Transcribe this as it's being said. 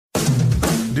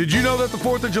Did you know that the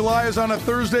 4th of July is on a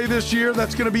Thursday this year?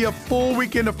 That's going to be a full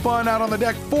weekend of fun out on the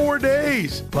deck, 4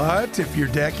 days. But if your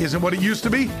deck isn't what it used to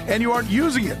be and you aren't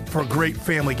using it for great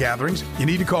family gatherings, you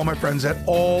need to call my friends at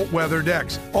All Weather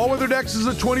Decks. All Weather Decks is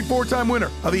a 24-time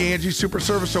winner of the Angie Super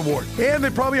Service Award. And they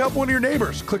probably help one of your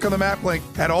neighbors. Click on the map link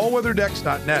at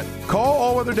allweatherdecks.net. Call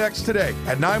All Weather Decks today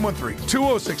at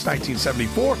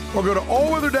 913-206-1974 or go to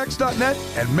allweatherdecks.net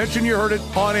and mention you heard it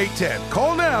on 810.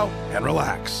 Call now and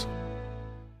relax.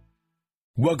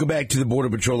 Welcome back to the Border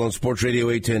Patrol on Sports Radio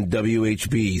 810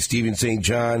 WHB. Stephen St.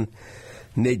 John,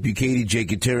 Nate Bukaty, Jake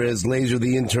Gutierrez, Laser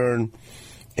the intern,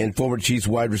 and former Chiefs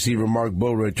wide receiver Marc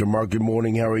Boerigter. Mark, good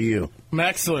morning. How are you? I'm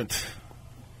excellent.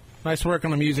 Nice work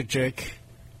on the music, Jake.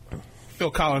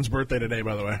 Phil Collins' birthday today,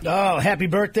 by the way. Oh, happy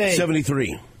birthday.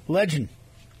 73. Legend.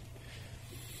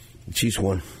 The Chiefs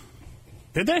won.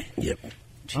 Did they? Yep.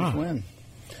 Chiefs win.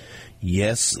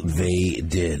 Yes, they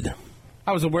did.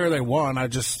 I was aware they won. I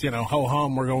just,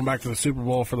 ho-hum, we're going back to the Super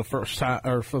Bowl for the first time,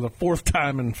 or for the fourth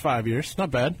time in 5 years. Not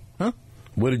bad, huh?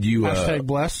 What did you... Hashtag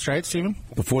blessed, right, Stephen?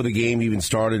 Before the game even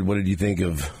started, what did you think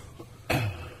of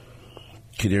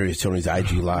Kadarius Toney's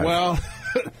IG Live? Well,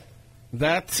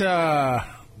 that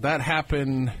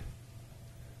happened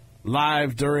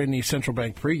live during the Central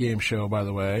Bank pregame show, by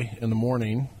the way, in the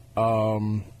morning.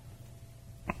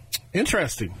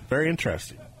 Interesting. Very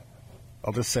interesting.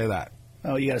 I'll just say that.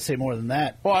 Oh, you got to say more than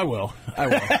that. Well, I will.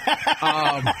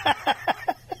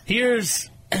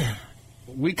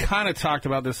 We kind of talked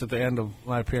about this at the end of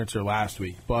my appearance here last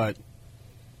week, but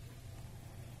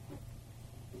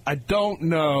I don't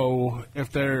know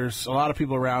if there's a lot of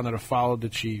people around that have followed the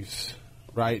Chiefs,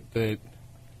 right, that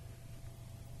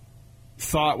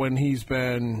thought when he's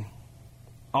been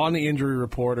on the injury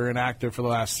report or inactive for the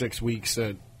last 6 weeks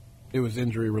that it was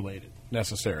injury-related,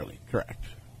 necessarily. Correct.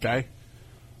 Okay?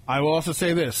 I will also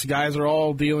say this. Guys are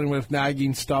all dealing with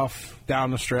nagging stuff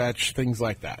down the stretch, things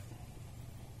like that.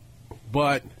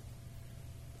 But,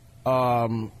 so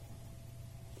I'm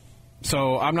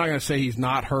not going to say he's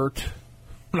not hurt.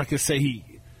 I'm not going to say he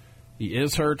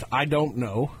is hurt. I don't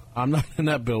know. I'm not in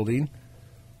that building.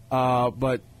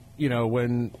 But,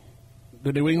 when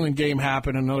the New England game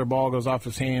happened and another ball goes off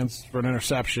his hands for an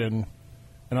interception,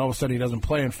 and all of a sudden he doesn't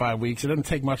play in 5 weeks, it doesn't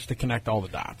take much to connect all the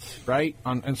dots, right,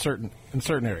 in certain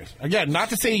areas. Again,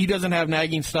 not to say he doesn't have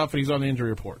nagging stuff and he's on the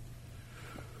injury report.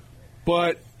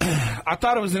 But I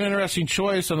thought it was an interesting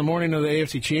choice on the morning of the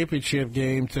AFC Championship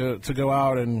game to go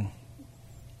out and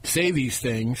say these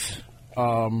things.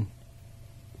 But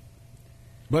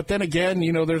then again,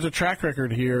 there's a track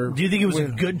record here. Do you think it was a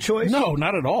good choice? No,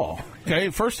 not at all. Okay,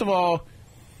 first of all,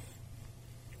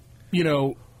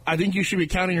 I think you should be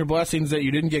counting your blessings that you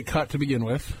didn't get cut to begin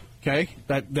with, okay?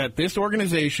 That this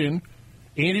organization,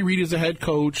 Andy Reid as a head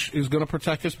coach, is going to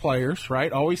protect his players,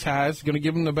 right? Always has. Going to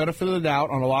give them the benefit of the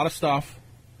doubt on a lot of stuff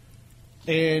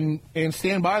and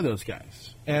stand by those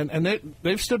guys. And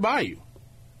they've stood by you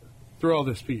through all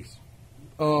this piece.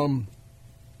 So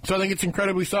I think it's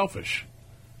incredibly selfish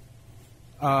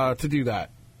to do that.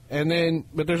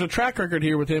 But there's a track record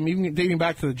here with him, even dating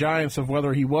back to the Giants, of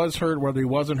whether he was hurt, whether he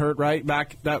wasn't hurt, right?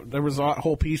 There was a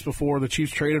whole piece before the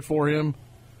Chiefs traded for him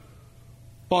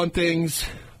on things.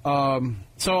 It's one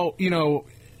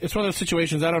of those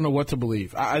situations I don't know what to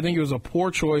believe. I think it was a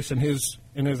poor choice in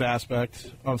his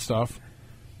aspect on stuff.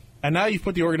 And now you've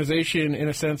put the organization, in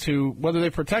a sense, who, whether they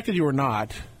protected you or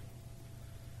not,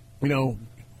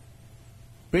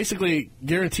 basically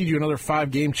guaranteed you another 5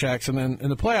 game checks, and then in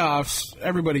the playoffs,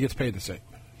 everybody gets paid the same,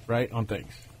 right, on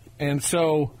things. And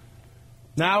so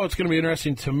now it's going to be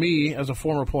interesting to me as a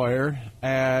former player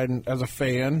and as a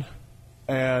fan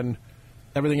and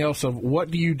everything else of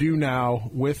what do you do now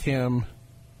with him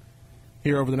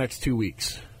here over the next 2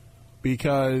 weeks?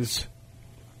 Because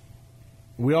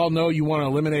we all know you want to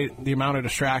eliminate the amount of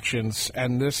distractions,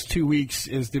 and this 2 weeks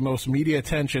is the most media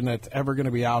attention that's ever going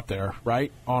to be out there,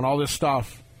 right, on all this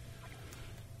stuff.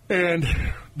 And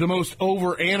the most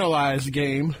overanalyzed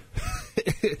game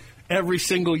every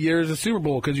single year is the Super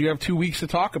Bowl because you have 2 weeks to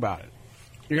talk about it.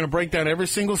 You're going to break down every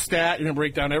single stat. You're going to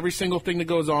break down every single thing that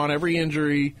goes on, every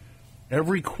injury,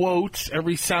 every quote,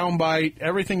 every soundbite,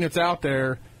 everything that's out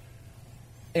there.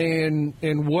 And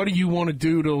what do you want to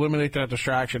do to eliminate that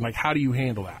distraction? Like, how do you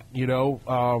handle that?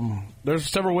 There's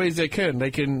several ways they can.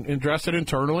 They can address it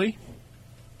internally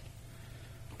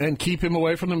and keep him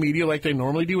away from the media like they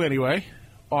normally do anyway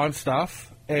on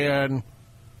stuff and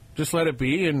just let it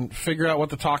be and figure out what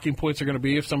the talking points are going to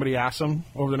be if somebody asks them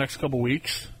over the next couple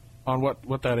weeks on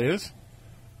what that is.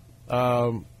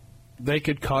 They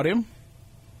could cut him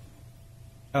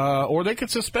or they could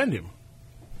suspend him.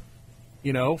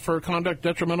 for conduct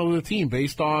detrimental to the team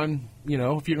based on,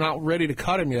 if you're not ready to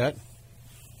cut him yet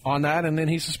on that, and then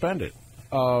he's suspended.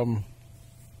 So,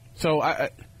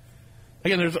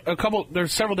 again,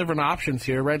 there's several different options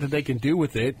here, right, that they can do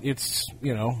with it. It's,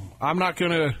 I'm not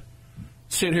going to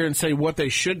sit here and say what they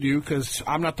should do because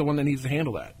I'm not the one that needs to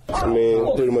handle that. I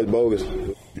mean, pretty much bogus.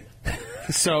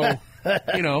 So,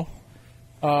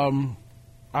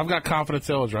 I've got confidence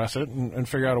they'll address it and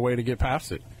figure out a way to get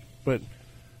past it. But,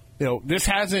 this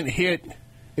hasn't hit.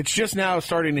 It's just now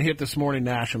starting to hit this morning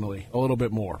nationally a little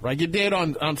bit more. Right? It did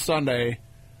on Sunday,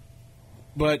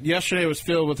 but yesterday was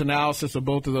filled with analysis of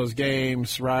both of those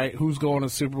games, right? Who's going to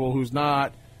the Super Bowl, who's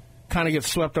not. Kind of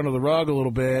gets swept under the rug a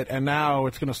little bit, and now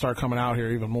it's going to start coming out here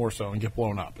even more so and get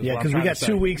blown up. Yeah, because we got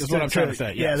 2 weeks to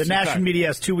say. Yeah, the national media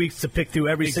has 2 weeks to pick through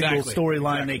every single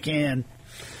storyline they can.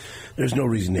 There's no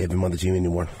reason to have him on the team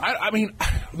anymore. I mean,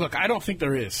 look, I don't think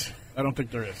there is.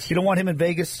 You don't want him in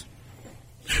Vegas?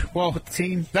 Well,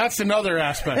 team. That's another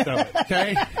aspect of it,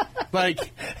 okay?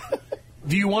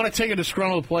 Do you want to take a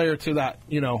disgruntled player to that,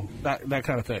 that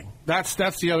kind of thing? That's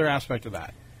the other aspect of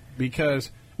that.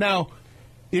 Because, now,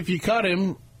 if you cut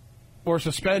him or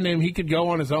suspend him, he could go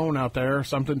on his own out there or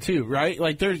something too, right?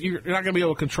 You're not going to be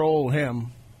able to control him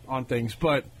on things,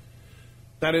 but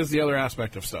that is the other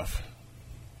aspect of stuff.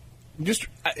 Just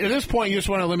at this point, you just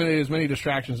want to eliminate as many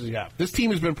distractions as you have. This team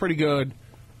has been pretty good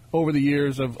over the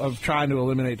years of trying to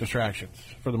eliminate distractions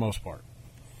for the most part.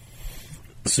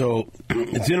 So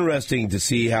it's interesting to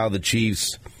see how the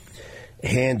Chiefs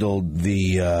handled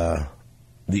the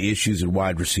issues at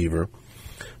wide receiver,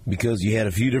 because you had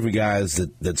a few different guys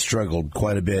that struggled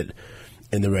quite a bit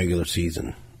in the regular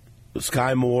season.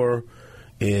 Sky Moore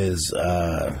is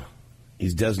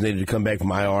he's designated to come back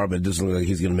from IR, but it doesn't look like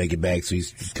he's going to make it back, so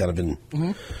he's kind of been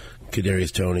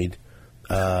Kadarius Toney'd.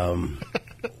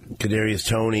 Kadarius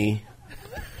Toney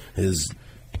is,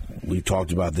 we've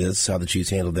talked about this, how the Chiefs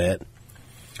handled that.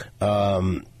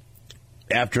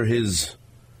 After his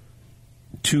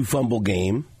 2-fumble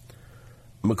game,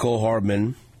 McCole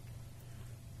Hardman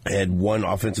had 1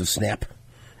 offensive snap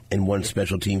and 1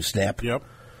 special team snap. Yep.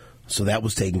 So that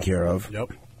was taken care of.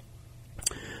 Yep.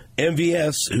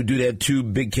 MVS, who did have 2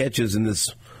 big catches in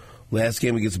this last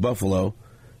game against Buffalo,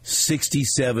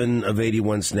 67 of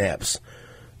 81 snaps.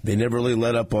 They never really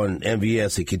let up on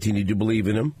MVS. They continued to believe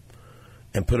in him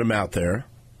and put him out there.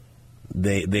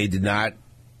 They did not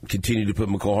continue to put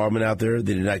McCole Hardman out there.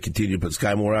 They did not continue to put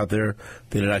Sky Moore out there.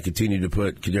 They did not continue to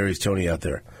put Kadarius Toney out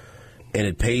there. And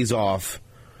it pays off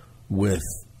with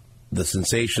the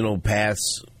sensational pass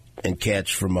and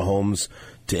catch from Mahomes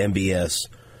to MVS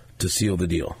to seal the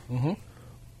deal. Mm-hmm.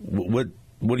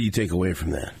 What do you take away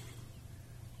from that?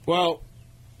 Well,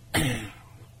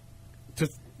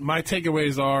 my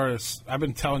takeaways are, I've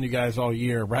been telling you guys all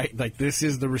year, right? This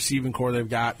is the receiving core they've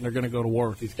got, and they're going to go to war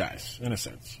with these guys, in a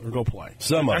sense, or go play.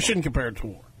 I shouldn't compare it to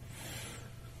war.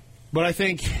 But I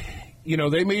think,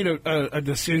 they made a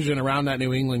decision around that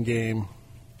New England game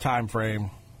time frame.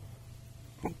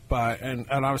 And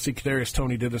obviously Kadarius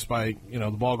Toney did this by, the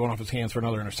ball going off his hands for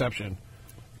another interception.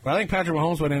 But I think Patrick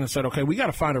Mahomes went in and said, okay, we got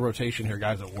to find a rotation here,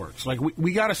 guys, that works.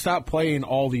 We got to stop playing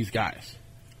all these guys.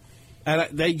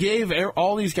 And they gave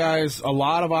all these guys a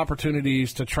lot of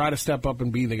opportunities to try to step up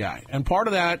and be the guy. And part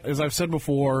of that, as I've said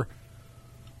before,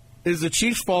 is the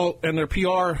Chiefs' fault and their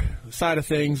PR side of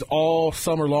things all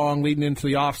summer long leading into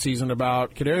the offseason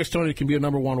about Kadarius Toney can be a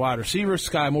number 1 wide receiver.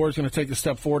 Sky Moore is going to take a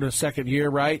step forward in his second year,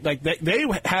 right? They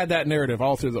had that narrative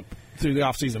all through the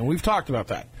offseason, and we've talked about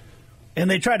that. And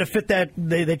they tried to fit that.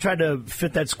 They tried to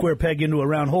fit that square peg into a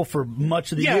round hole for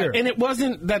much of the year. And it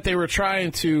wasn't that they were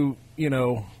trying to,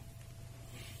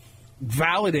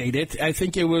 validate it. I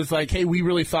think it was like, hey, we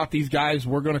really thought these guys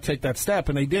were going to take that step,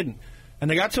 and they didn't. And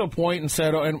they got to a point and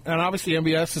said, and obviously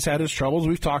MBS has had his troubles.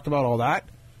 We've talked about all that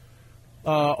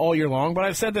all year long. But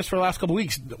I've said this for the last couple of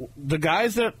weeks. The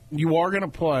guys that you are going to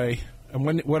play,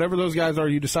 and whatever those guys are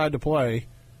you decide to play,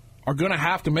 are going to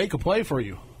have to make a play for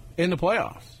you in the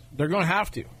playoffs. They're going to have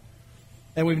to.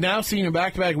 And we've now seen in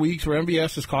back-to-back weeks where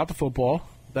MVS has caught the football,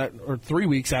 or 3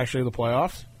 weeks actually of the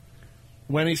playoffs,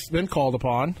 when he's been called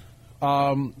upon.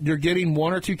 You're getting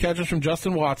 1 or 2 catches from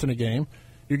Justin Watson a game.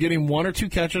 You're getting 1 or 2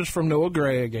 catches from Noah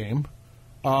Gray a game.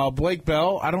 Blake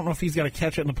Bell, I don't know if he's got to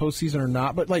catch it in the postseason or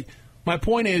not, but my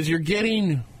point is you're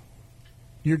getting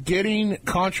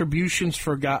contributions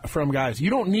from guys. You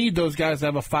don't need those guys to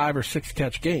have a 5 or 6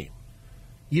 catch game.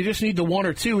 You just need the 1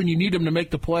 or 2, and you need them to make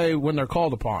the play when they're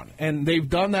called upon. And they've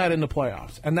done that in the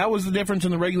playoffs. And that was the difference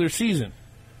in the regular season.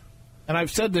 And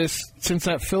I've said this since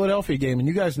that Philadelphia game, and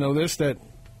you guys know this, that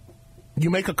you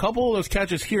make a couple of those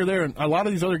catches here, there, and a lot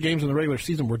of these other games in the regular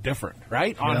season were different,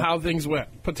 right, on how things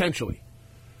went, potentially.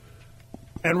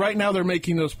 And right now they're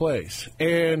making those plays.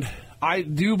 And I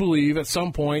do believe at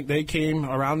some point they came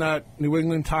around that New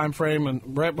England time frame, and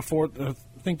right before, I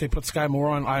think they put Sky Moore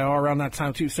on IR around that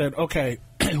time too, said, okay,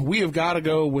 we have got to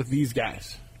go with these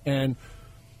guys. And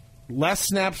less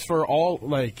snaps for all,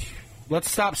 let's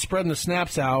stop spreading the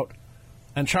snaps out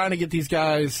and trying to get these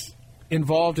guys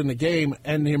involved in the game,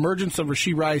 and the emergence of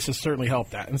Rashee Rice has certainly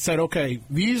helped that. And said, okay,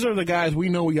 these are the guys we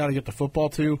know we got to get the football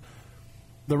to.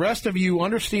 The rest of you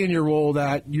understand your role,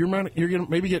 that you're going to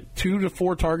maybe get 2 to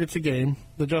 4 targets a game,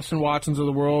 the Justin Watsons of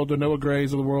the world, the Noah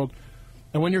Grays of the world.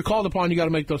 And when you're called upon, you got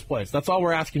to make those plays. That's all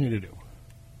we're asking you to do.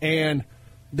 And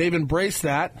they've embraced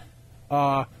that.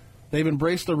 They've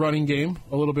embraced the running game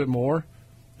a little bit more,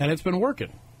 and it's been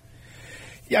working.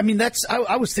 Yeah, I mean,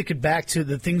 I was thinking back to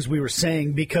the things we were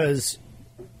saying, because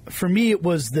for me it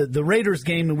was the Raiders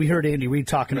game, and we heard Andy Reid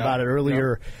talking about it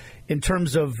earlier in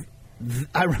terms of,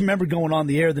 I remember going on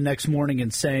the air the next morning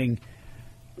and saying,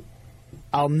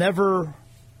 I'll never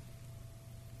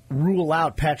rule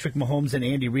out Patrick Mahomes and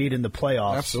Andy Reid in the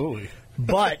playoffs. Absolutely.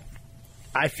 But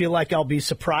I feel like I'll be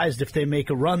surprised if they make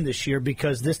a run this year,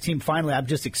 because this team finally, I'm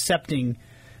just accepting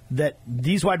that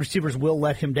these wide receivers will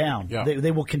let him down. Yeah.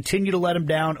 They will continue to let him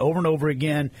down over and over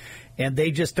again, and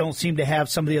they just don't seem to have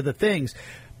some of the other things.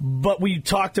 But we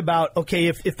talked about, okay,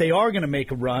 if they are going to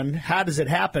make a run, how does it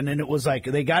happen? And it was like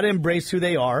they got to embrace who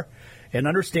they are and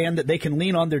understand that they can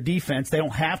lean on their defense. They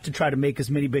don't have to try to make as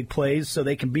many big plays, so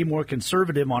they can be more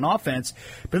conservative on offense.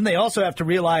 But then they also have to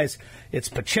realize it's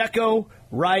Pacheco,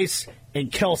 Rice,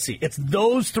 and Kelsey. It's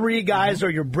those 3 guys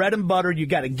are your bread and butter. You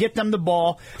got to get them the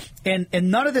ball. And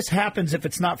none of this happens if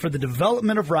it's not for the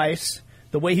development of Rice,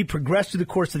 the way he progressed through the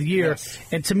course of the year. Yes.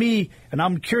 And to me, and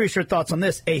I'm curious your thoughts on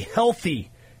this, a healthy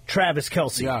Travis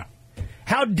Kelsey. Yeah.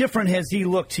 How different has he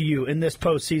looked to you in this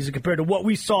postseason compared to what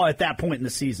we saw at that point in the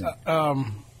season?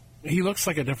 He looks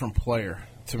like a different player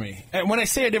to me. And when I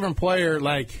say a different player,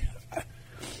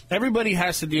 everybody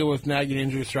has to deal with nagging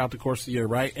injuries throughout the course of the year,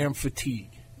 right? And fatigue.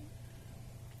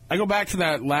 I go back to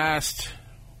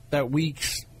that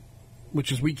week's,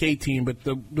 which is week 18, but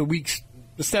the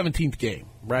 17th game,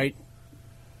 right?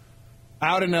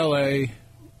 Out in L.A.,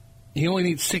 he only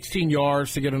needs 16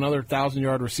 yards to get another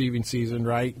 1,000-yard receiving season,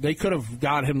 right? They could have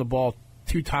got him the ball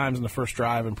 2 times in the first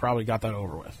drive and probably got that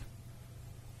over with.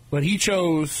 But he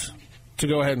chose to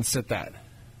go ahead and sit that.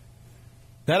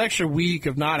 That extra week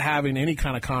of not having any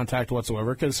kind of contact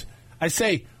whatsoever, because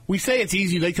we say it's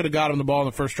easy. They could have got him the ball in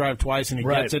the first drive twice, and he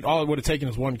gets it. All it would have taken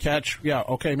is 1 catch. Yeah,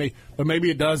 okay, but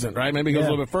maybe it doesn't, right? Maybe it goes a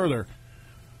little bit further.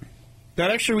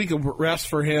 That extra week of rest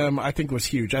for him, I think, was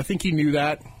huge. I think he knew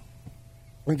that.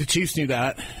 I think the Chiefs knew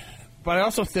that. But I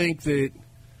also think that,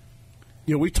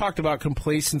 we talked about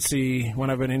complacency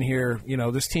when I've been in here.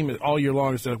 This team all year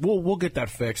long is like, we'll get that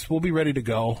fixed. We'll be ready to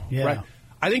go. Yeah. Right?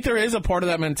 I think there is a part of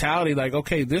that mentality, like,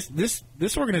 okay, this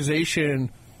organization,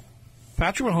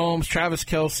 Patrick Mahomes, Travis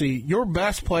Kelsey, your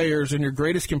best players and your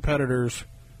greatest competitors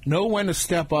know when to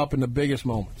step up in the biggest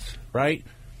moments, right?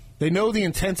 They know the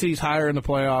intensity's higher in the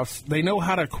playoffs. They know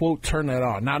how to, quote, turn that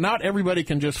on. Now, not everybody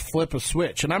can just flip a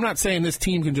switch. And I'm not saying this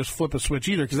team can just flip a switch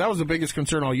either, because that was the biggest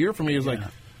concern all year for me, is like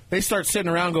they start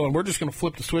sitting around going, we're just going to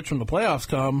flip the switch when the playoffs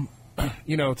come,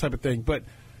 type of thing. But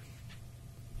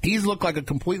he's looked like a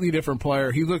completely different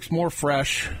player. He looks more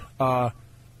fresh. I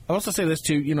also say this,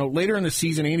 too. Later in the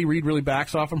season, Andy Reid really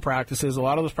backs off in practices. A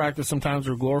lot of those practices sometimes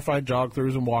are glorified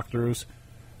jog-throughs and walk-throughs.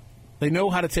 They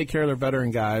know how to take care of their veteran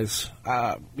guys.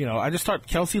 I just thought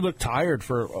Kelsey looked tired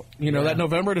for, that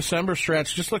November-December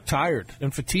stretch, just looked tired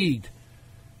and fatigued.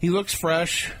 He looks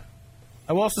fresh.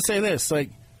 I will also say this,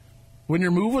 when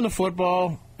you're moving the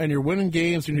football and you're winning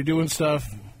games and you're doing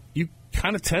stuff, you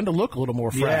kind of tend to look a little more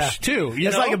fresh, too.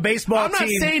 It's like a baseball team. I'm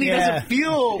not saying he doesn't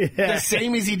feel the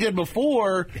same as he did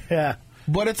before. Yeah.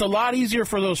 But it's a lot easier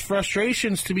for those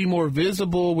frustrations to be more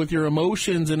visible with your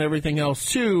emotions and everything else,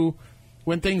 too,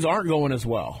 when things aren't going as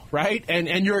well, right?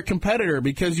 And you're a competitor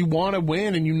because you want to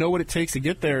win and you know what it takes to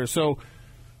get there. So,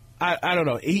 I don't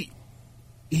know.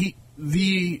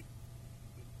 The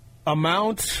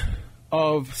amount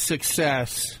of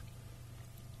success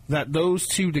that those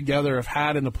two together have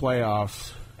had in the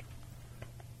playoffs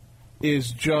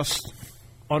is just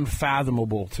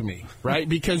unfathomable to me, right?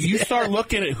 Because you start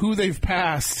looking at who they've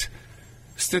passed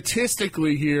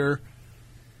statistically here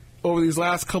over these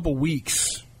last couple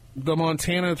weeks. The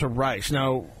Montana to Rice.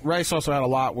 Now, Rice also had a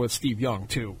lot with Steve Young,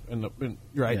 too.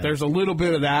 There's a little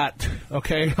bit of that,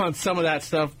 okay, on some of that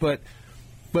stuff. But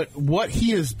what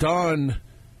he has done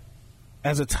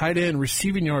as a tight end,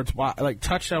 receiving yards, like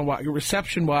touchdown,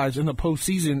 reception wise in the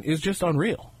postseason is just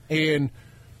unreal. And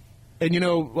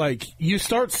like you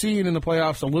start seeing in the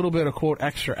playoffs a little bit of quote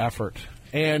extra effort.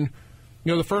 And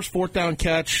the first fourth down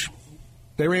catch,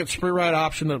 they ran sprint right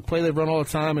option, the play they've run all the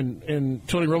time, and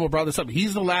Tony Romo brought this up.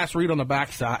 He's the last read on the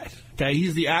backside. Okay,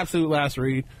 he's the absolute last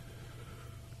read.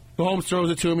 Mahomes throws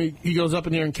it to him. He goes up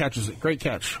in the air and catches it. Great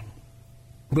catch.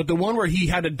 But the one where he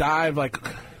had to dive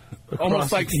almost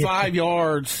 5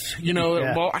 yards,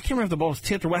 ball, I can't remember if the ball was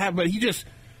tipped or what happened, but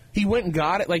he went and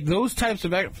got it. Like those types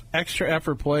of extra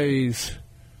effort plays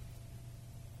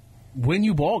win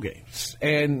you ball games.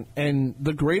 And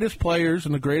the greatest players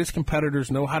and the greatest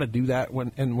competitors know how to do that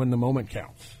when the moment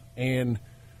counts. And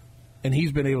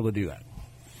he's been able to do that.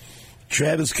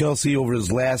 Travis Kelce, over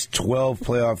his last 12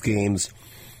 playoff games,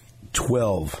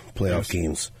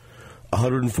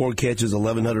 104 catches,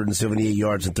 1,178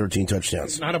 yards, and 13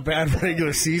 touchdowns. Not a bad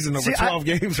regular season over 12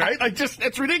 games, right?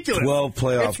 It's ridiculous. 12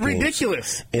 playoff games. It's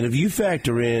ridiculous. And if you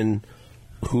factor in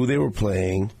who they were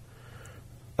playing.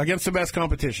 Against the best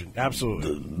competition,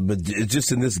 absolutely. But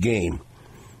just in this game,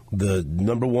 the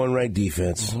number one ranked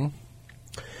defense,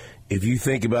 if you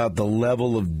think about the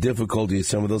level of difficulty of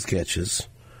some of those catches,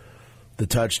 the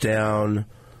touchdown,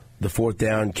 the fourth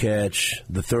down catch,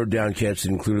 the third down catch that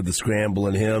included the scramble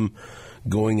and him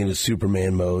going into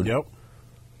Superman mode. Yep.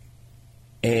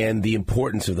 And the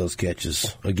importance of those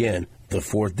catches. Again, the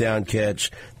fourth down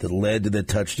catch that led to the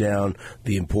touchdown,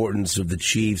 the importance of the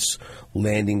Chiefs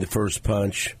landing the first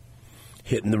punch,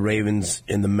 hitting the Ravens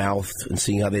in the mouth and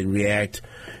seeing how they react,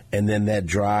 and then that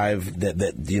drive, that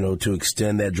to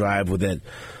extend that drive with that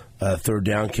third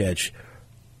down catch.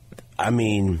 I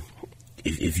mean,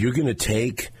 if you're going to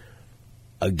take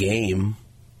a game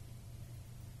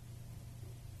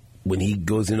when he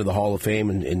goes into the Hall of Fame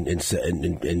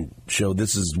and show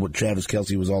this is what Travis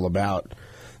Kelce was all about,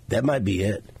 that might be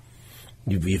it.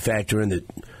 You factor in that,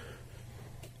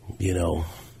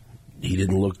 he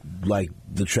didn't look like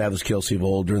the Travis Kelce of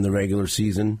old during the regular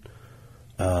season.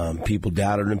 People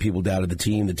doubted him. People doubted the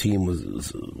team. The team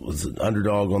was an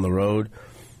underdog on the road.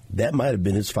 That might have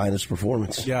been his finest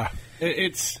performance. Yeah,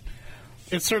 it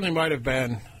certainly might have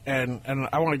been. And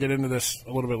I want to get into this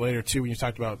a little bit later, too, when you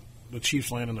talked about the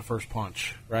Chiefs landing the first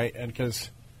punch, right? And because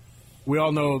we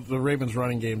all know the Ravens'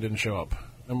 running game didn't show up.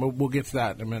 And we'll get to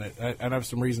that in a minute. I have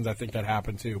some reasons I think that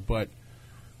happened, too. But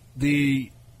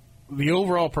the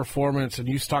overall performance, and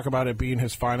you talk about it being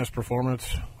his finest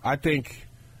performance, I think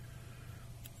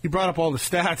you brought up all the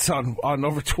stats on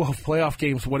over 12 playoff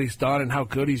games, what he's done and how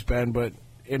good he's been.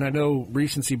 And I know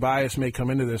recency bias may come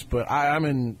into this, but I'm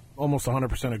in almost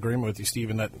 100% agreement with you,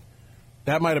 Stephen,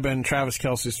 that might have been Travis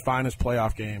Kelce's finest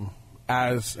playoff game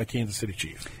as a Kansas City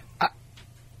Chief.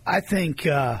 I think,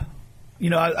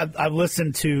 I've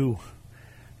listened to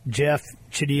Jeff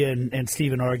Chidia and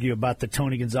Stephen argue about the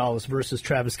Tony Gonzalez versus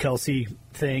Travis Kelce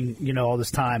thing, all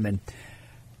this time. And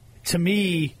to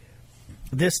me,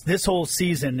 this whole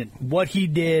season, what he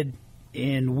did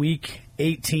in Week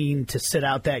 18 to sit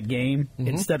out that game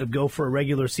instead of go for a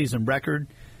regular season record,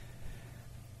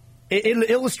 it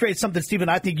illustrates something, Stephen,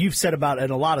 I think you've said about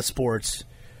in a lot of sports.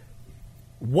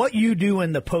 What you do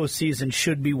in the postseason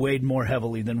should be weighed more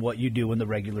heavily than what you do in the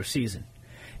regular season.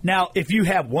 Now, if you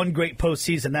have one great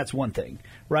postseason, that's one thing,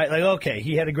 right? Like, okay,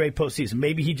 he had a great postseason.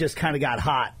 Maybe he just kind of got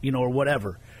hot, or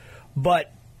whatever. But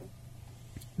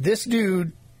this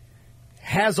dude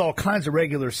has all kinds of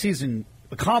regular season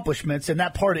accomplishments, and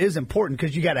that part is important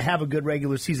because you got to have a good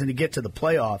regular season to get to the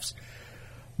playoffs.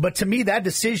 But to me, that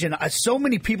decision, so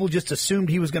many people just assumed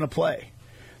he was going to play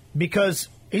because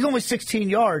he's only 16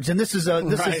 yards, and this is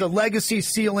a legacy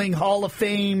ceiling Hall of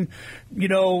Fame.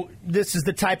 This is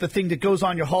the type of thing that goes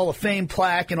on your Hall of Fame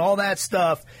plaque and all that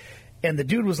stuff. And the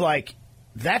dude was like,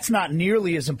 that's not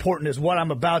nearly as important as what I'm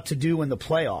about to do in the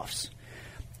playoffs.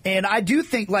 And I do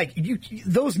think,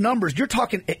 those numbers, you're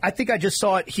talking, I think I just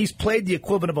saw it, he's played the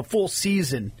equivalent of a full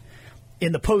season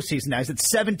in the postseason now. He's at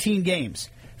 17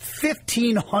 games.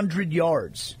 1,500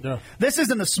 yards. Yeah. This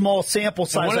isn't a small sample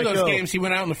size. And one of those games, he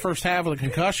went out in the first half with a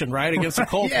concussion, right, against the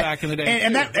Colts back in the day.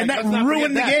 And that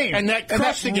ruined the game. And that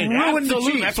crushed the game. Ruined Absolutely.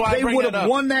 the Chiefs. That's why they would have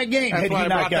won that game had he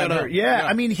not gotten hurt. Yeah,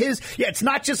 I mean, it's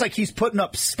not just like he's putting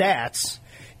up stats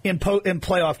in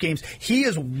playoff games. He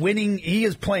is winning. He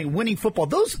is playing winning football.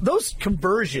 Those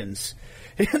conversions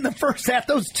in the first half,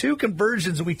 those two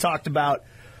conversions that we talked about,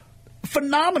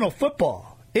 phenomenal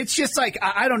football. It's just like,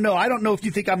 I don't know. I don't know if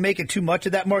you think I'm making too much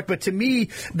of that, Mark, but to me,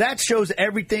 that shows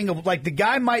everything of, like, the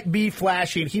guy might be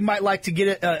flashy and he might like to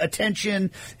get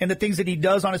attention and the things that he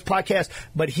does on his podcast,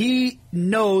 but he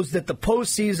knows that the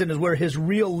postseason is where his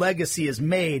real legacy is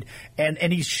made,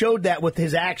 and he showed that with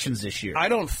his actions this year. I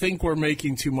don't think we're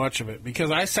making too much of it,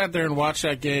 because I sat there and watched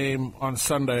that game on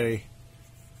Sunday,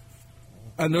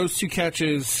 and those 2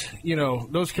 catches,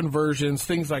 those conversions,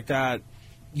 things like that,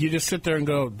 you just sit there and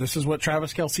go, this is what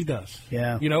Travis Kelce does.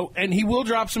 Yeah. And he will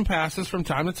drop some passes from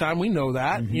time to time. We know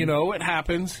that. Mm-hmm. It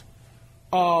happens.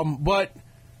 But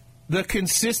the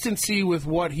consistency with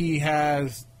what he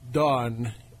has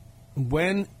done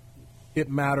when it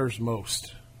matters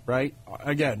most, right?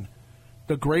 Again,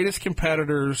 the greatest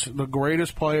competitors, the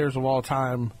greatest players of all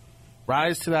time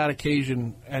rise to that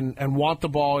occasion and want the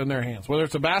ball in their hands. Whether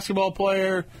it's a basketball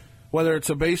player, whether it's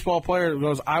a baseball player that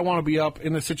goes, I want to be up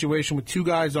in the situation with 2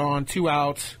 guys on, 2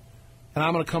 outs, and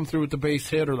I'm going to come through with the base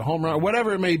hit or the home run, or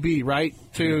whatever it may be, right,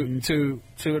 to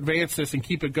advance this and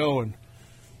keep it going.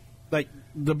 Like,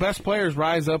 the best players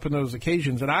rise up in those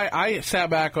occasions. And I sat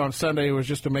back on Sunday and was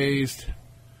just amazed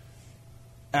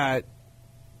at,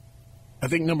 I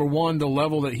think, number one, the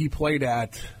level that he played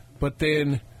at, but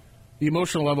then the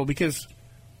emotional level, because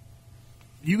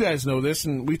you guys know this,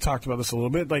 and we talked about this a little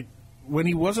bit, like, when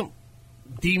he wasn't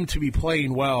deemed to be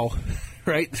playing well,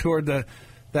 right, toward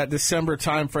that December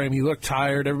time frame, he looked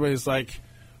tired. Everybody's like,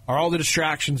 are all the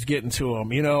distractions getting to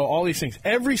him? All these things.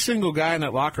 Every single guy in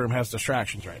that locker room has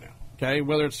distractions right now, okay?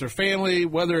 Whether it's their family,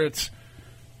 whether it's,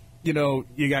 you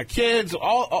got kids,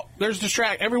 there's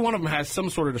every one of them has some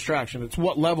sort of distraction. It's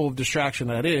what level of distraction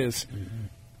that is. Mm-hmm.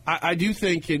 I do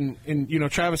think, and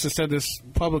Travis has said this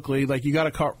publicly, like, you got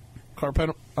to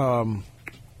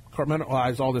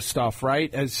compartmentalize all this stuff, right?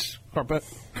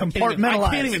 Compartmentalize.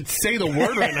 I can't even say the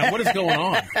word right now. What is going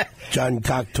on? John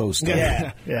Cocktoe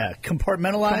stuff. Yeah.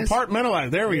 Compartmentalize. Compartmentalize.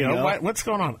 There we go. What's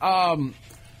going on?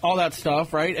 All that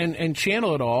stuff, right? And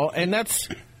channel it all. And that's,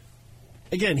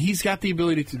 again, he's got the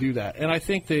ability to do that. And I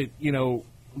think that,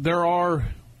 there are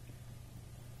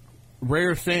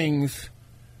rare things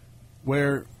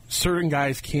where certain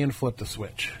guys can flip the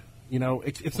switch.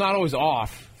 It's not always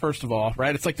off, first of all,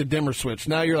 right? It's like the dimmer switch.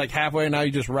 Now you're like halfway, now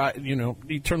you just,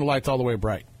 you turn the lights all the way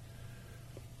bright.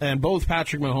 And both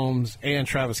Patrick Mahomes and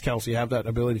Travis Kelce have that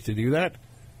ability to do that.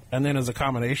 And then as a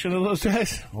combination of those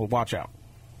guys, well, watch out.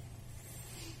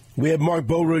 We have Marc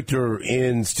Boerigter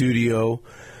in studio.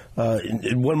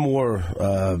 And one more,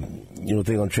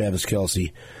 thing on Travis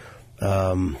Kelce.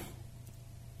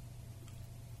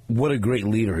 What a great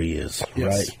leader he is,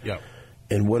 yes. Right? Yeah.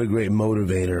 And what a great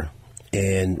motivator.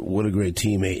 And what a great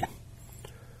teammate.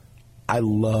 I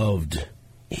loved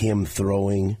him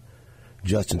throwing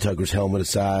Justin Tucker's helmet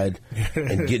aside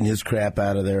and getting his crap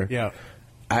out of there. Yeah.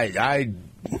 I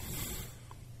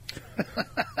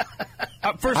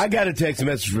got a text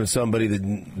message from somebody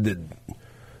that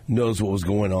knows what was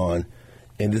going on.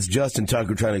 And this Justin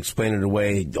Tucker trying to explain it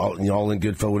away, all in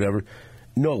good fun, whatever.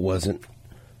 No, it wasn't.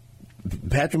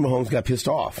 Patrick Mahomes got pissed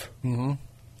off. Mm-hmm.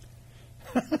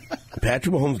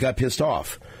 Patrick Mahomes got pissed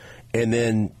off. And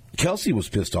then Kelce was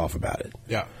pissed off about it.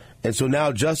 Yeah. And so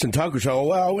now Justin Tucker's saying,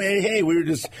 well, hey, we were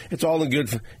just, it's all in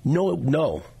good fun.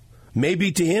 No.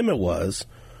 Maybe to him it was.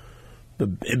 But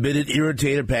it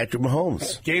irritated Patrick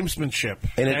Mahomes. Gamesmanship.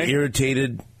 And it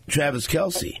irritated Travis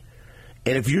Kelce.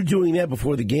 And if you're doing that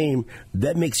before the game,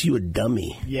 that makes you a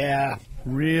dummy. Yeah,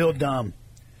 real dumb.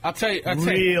 I'll tell you.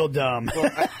 Real dumb.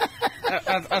 Well,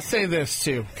 I'll say this,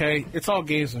 too, okay? It's all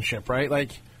gamesmanship, right?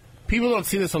 Like, people don't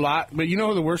see this a lot, but you know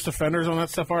who the worst offenders on that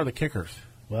stuff are? The kickers.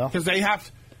 Well, because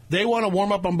they want to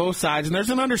warm up on both sides, and there's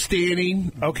an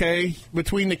understanding, okay,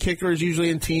 between the kickers usually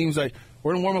in teams. Like,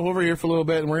 we're going to warm up over here for a little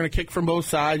bit, and we're going to kick from both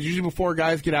sides, usually before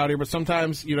guys get out here, but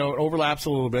sometimes, it overlaps a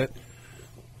little bit.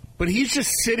 But he's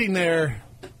just sitting there,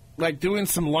 like, doing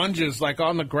some lunges, like,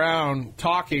 on the ground,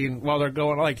 talking while they're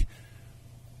going, like,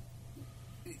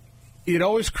 it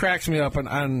always cracks me up,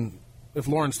 and if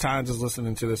Lawrence Tynes is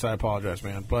listening to this, I apologize,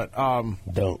 man. But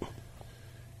don't.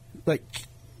 Like,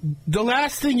 the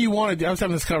last thing you want to do, I was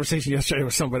having this conversation yesterday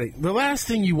with somebody. The last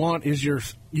thing you want is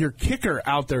your kicker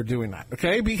out there doing that,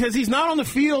 okay? Because he's not on the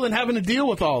field and having to deal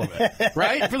with all of it,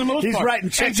 right? For the most part. He's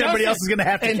writing checks everybody else is going to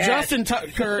have to And catch. Justin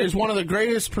Tucker is one of the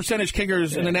greatest percentage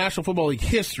kickers in the National Football League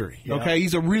history, okay?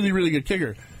 He's a really, really good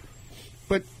kicker.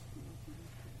 But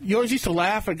you always used to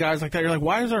laugh at guys like that. You're like,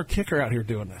 why is our kicker out here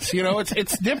doing this?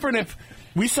 It's different if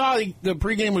we saw the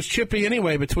pregame was chippy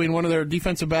anyway between one of their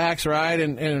defensive backs, right,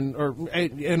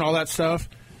 and all that stuff.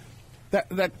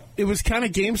 that it was kind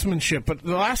of gamesmanship. But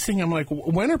the last thing, I'm like,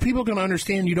 when are people going to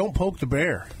understand you don't poke the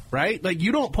bear, right? Like,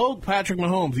 you don't poke Patrick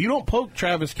Mahomes. You don't poke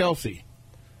Travis Kelce.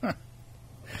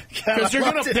 Because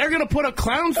they're gonna put a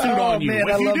clown suit on you. Oh,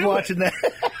 man, I love watching that.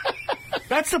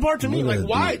 That's the part to me. Like,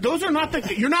 why? Those are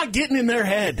not you're not getting in their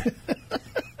head.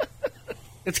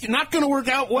 It's not going to work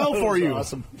out well for you.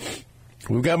 Awesome.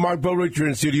 We've got Marc Boerigter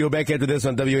in studio. Back after this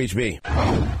on WHB.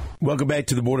 Welcome back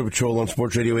to the Border Patrol on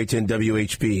Sports Radio 810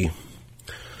 WHB.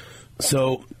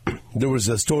 So, there was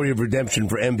a story of redemption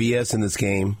for MVS in this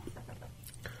game.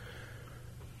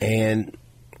 And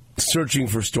searching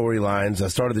for storylines, I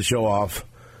started the show off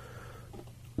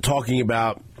talking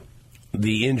about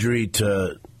the injury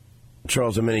to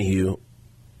Charles Omenihu,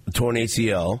 torn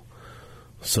ACL.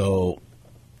 So,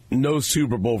 no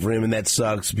Super Bowl for him, and that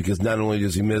sucks because not only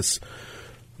does he miss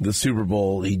the Super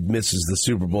Bowl, he misses the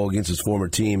Super Bowl against his former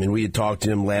team. And we had talked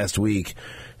to him last week,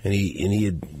 and he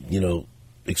had,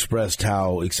 expressed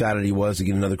how excited he was to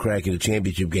get another crack at a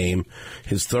championship game,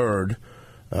 his third,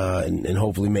 and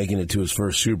hopefully making it to his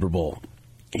first Super Bowl.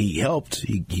 He helped.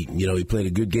 He played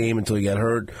a good game until he got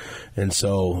hurt, and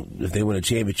so if they win a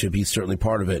championship, he's certainly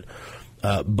part of it.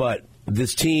 But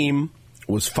this team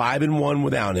was 5-1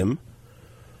 without him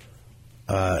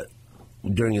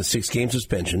during a 6-game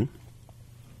suspension,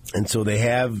 and so they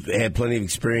have had plenty of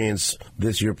experience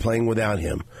this year playing without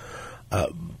him.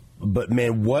 But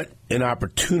man, what an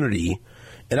opportunity!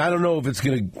 And I don't know if it's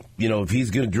going to, if he's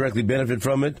going to directly benefit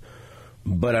from it,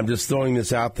 but I'm just throwing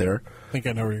this out there. I think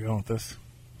I know where you're going with this.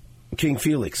 King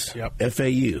Felix, yep. FAU.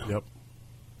 Yep.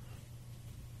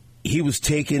 He was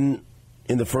taken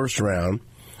in the first round,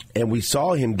 and we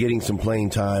saw him getting some playing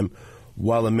time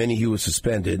while Omenihu was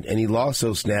suspended, and he lost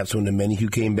those snaps when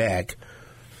Omenihu came back.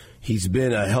 He's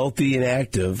been healthy and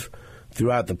active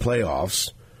throughout the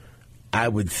playoffs. I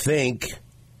would think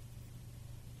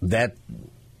that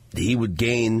he would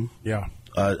gain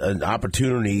an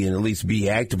opportunity and at least be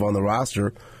active on the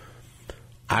roster.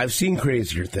 I've seen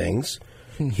crazier things.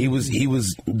 He was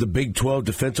the Big 12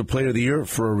 Defensive Player of the Year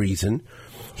for a reason.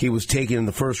 He was taken in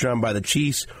the first round by the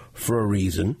Chiefs for a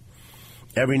reason.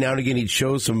 Every now and again he'd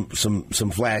show some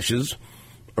flashes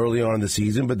early on in the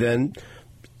season, but then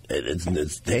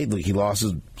he lost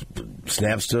his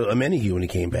snaps to Omenihu when he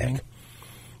came back.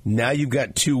 Mm-hmm. Now you've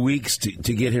got 2 weeks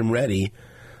to get him ready.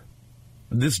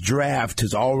 This draft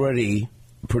has already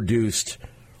produced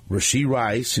Rashee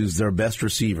Rice, who's their best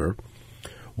receiver.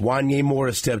 Wanye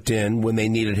Morris stepped in when they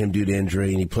needed him due to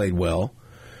injury, and he played well.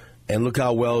 And look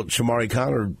how well Shamari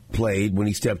Connor played when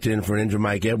he stepped in for an injured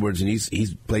Mike Edwards, and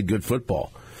he's played good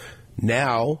football.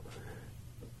 Now,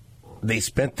 they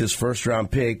spent this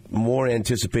first-round pick, more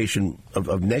anticipation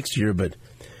of next year, but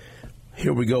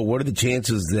here we go. What are the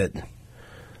chances that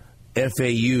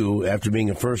FAU, after being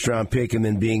a first-round pick and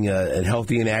then being a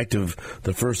healthy and active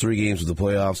the first 3 games of the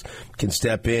playoffs, can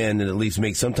step in and at least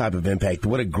make some type of impact?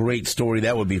 What a great story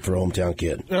that would be for a hometown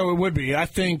kid. No, it would be. I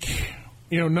think,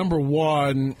 number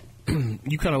one,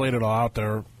 you kind of laid it all out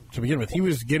there to begin with. He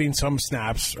was getting some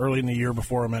snaps early in the year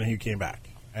before Omenihu came back,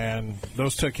 and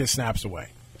those took his snaps away.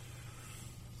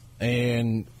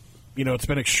 And, it's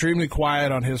been extremely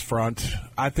quiet on his front.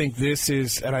 I think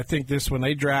when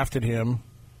they drafted him,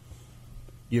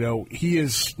 he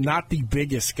is not the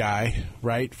biggest guy,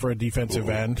 right, for a defensive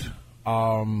end.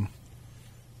 And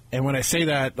when I say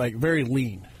that, very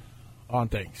lean on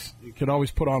things. You could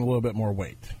always put on a little bit more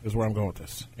weight is where I'm going with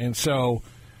this. And so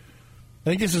I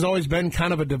think this has always been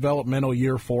kind of a developmental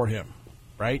year for him,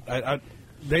 right?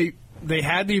 They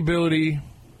had the ability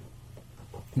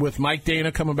with Mike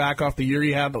Dana coming back off the year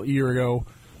he had a year ago,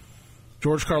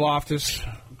 George Karlaftis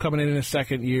coming in his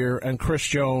second year, and Chris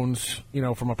Jones,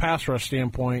 from a pass rush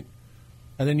standpoint,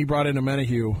 and then you brought in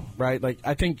Omenihu, right?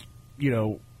 I think,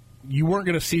 you weren't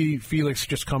going to see Felix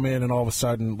just come in and all of a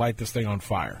sudden light this thing on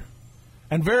fire.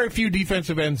 And very few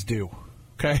defensive ends do,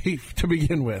 okay, to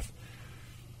begin with,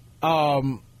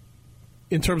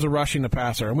 in terms of rushing the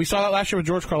passer. And we saw that last year with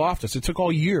George Karlaftis. It took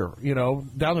all year,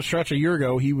 down the stretch a year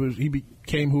ago, he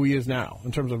became who he is now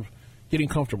in terms of getting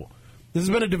comfortable. This has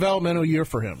been a developmental year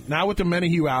for him. Now with the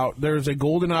Omenihu out, there's a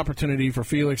golden opportunity for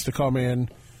Felix to come in.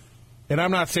 And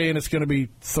I'm not saying it's going to be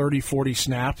 30, 40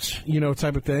 snaps,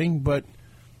 type of thing, but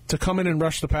to come in and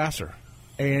rush the passer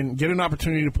and get an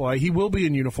opportunity to play. He will be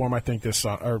in uniform, I think,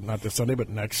 not this Sunday, but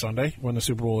next Sunday when the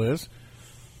Super Bowl is.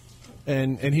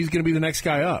 And he's going to be the next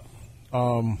guy up.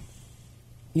 The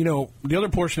other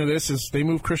portion of this is they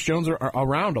move Chris Jones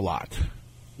around a lot,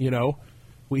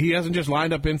 He hasn't just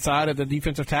lined up inside at the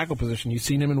defensive tackle position. You've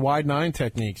seen him in wide 9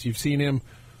 techniques. You've seen him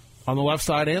on the left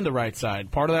side and the right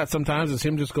side. Part of that sometimes is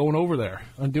him just going over there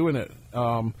and doing it.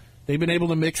 they've been able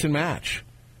to mix and match.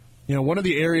 One of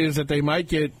the areas that they might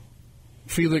get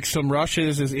Felix some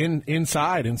rushes is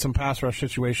inside in some pass rush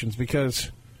situations,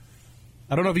 because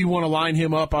I don't know if you want to line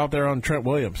him up out there on Trent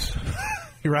Williams,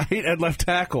 right, at left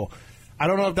tackle. I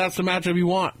don't know if that's the matchup you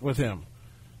want with him.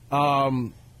 But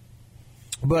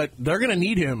they're going to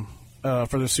need him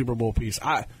for the Super Bowl piece.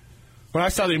 When I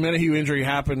saw the Menahue injury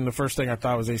happen, the first thing I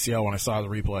thought was ACL when I saw the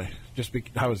replay, just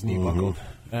how his knee buckled.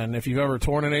 And if you've ever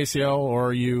torn an ACL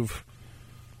or you've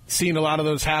seen a lot of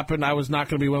those happen, I was not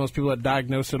going to be one of those people that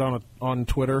diagnosed it on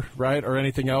Twitter, right, or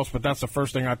anything else, but that's the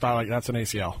first thing I thought, like, that's an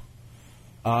ACL.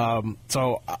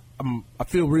 So I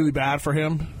feel really bad for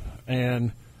him,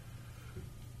 and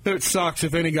it sucks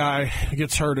if any guy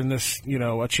gets hurt in this,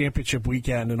 a championship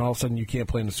weekend, and all of a sudden you can't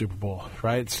play in the Super Bowl,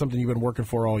 right? It's something you've been working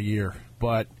for all year.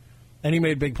 And he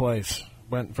made big plays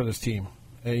for this team.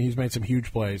 And he's made some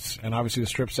huge plays, and obviously the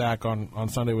strip sack on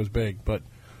Sunday was big. But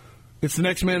it's the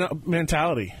next man up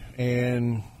mentality,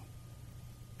 and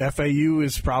FAU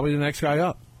is probably the next guy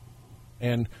up.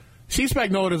 And Steve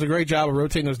Spagnuolo does a great job of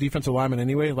rotating those defensive linemen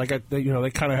anyway. They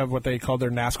kind of have what they called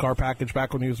their NASCAR package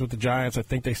back when he was with the Giants. I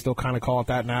think they still kind of call it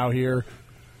that now here,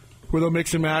 where they'll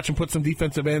mix and match and put some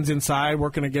defensive ends inside,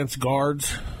 working against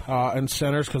guards and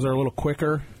centers because they're a little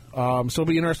quicker. So it'll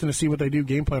be interesting to see what they do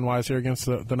game plan-wise here against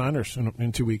the Niners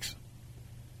in 2 weeks.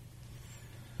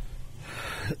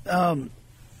 I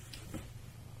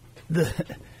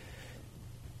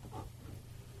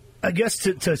guess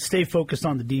to stay focused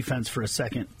on the defense for a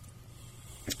second,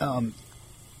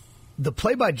 the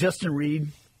play by Justin Reed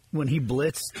when he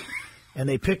blitzed and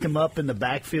they picked him up in the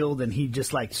backfield and he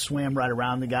just swam right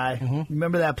around the guy. Mm-hmm.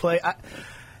 Remember that play?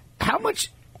 How much?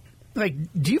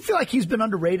 Do you feel like he's been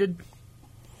underrated?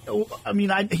 I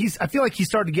mean, I feel like he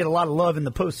started to get a lot of love in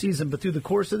the postseason, but through the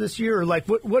course of this year, or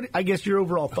what? I guess your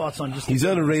overall thoughts on just he's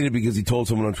underrated because he told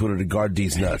someone on Twitter to guard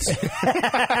D's nuts.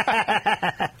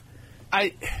 I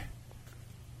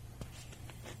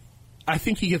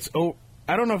think he gets.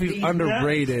 I don't know if he's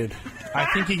underrated.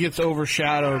 I think he gets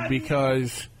overshadowed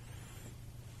because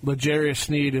L'Jarius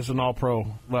Sneed is an All-Pro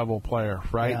level player,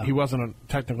 right? Yeah. He wasn't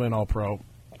technically an All-Pro.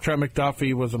 Trent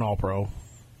McDuffie was an All-Pro.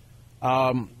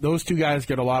 Those two guys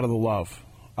get a lot of the love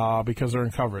because they're in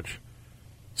coverage.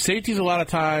 Safeties, a lot of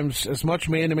times, as much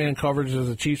man-to-man coverage as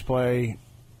the Chiefs play,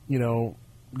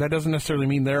 that doesn't necessarily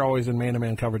mean they're always in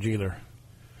man-to-man coverage either.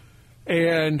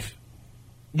 And,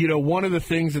 one of the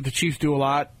things that the Chiefs do a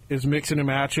lot is mixing and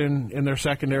matching in their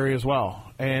secondary as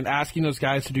well and asking those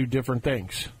guys to do different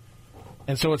things.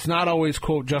 And so it's not always,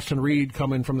 quote, Justin Reed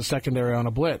coming from the secondary on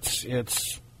a blitz.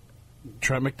 It's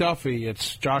Trent McDuffie,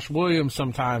 it's Josh Williams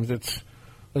sometimes, it's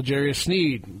L'Jarius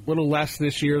Sneed. A little less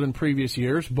this year than previous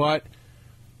years, but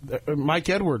Mike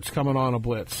Edwards coming on a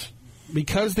blitz.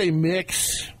 Because they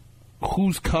mix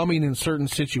who's coming in certain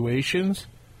situations,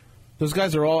 those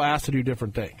guys are all asked to do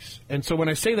different things. And so when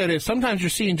I say that is, sometimes you're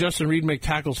seeing Justin Reed make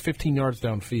tackles 15 yards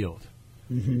downfield,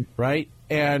 right?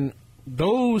 And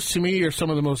those, to me, are some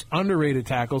of the most underrated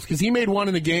tackles, because he made one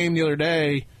in the game the other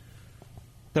day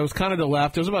that was kind of to the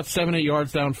left. It was about 7-8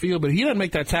 yards downfield, but he didn't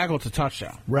make that tackle. It's a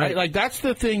touchdown. Right? That's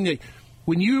the thing that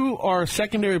when you are a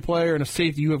secondary player and a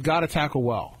safety, you have got to tackle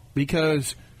well,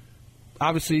 because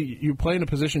obviously you're playing a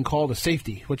position called a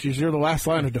safety, which is you're the last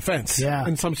line of defense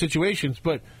in some situations.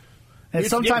 But and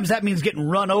sometimes that means getting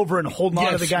run over and holding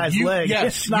on to the guy's leg.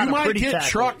 Yes, you might get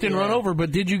trucked and run over,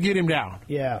 but did you get him down?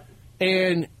 Yeah.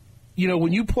 And,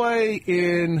 when you play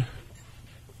in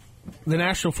the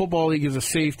National Football League as a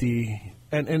safety,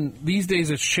 and these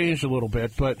days it's changed a little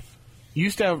bit, but you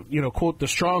used to have, quote, the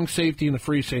strong safety and the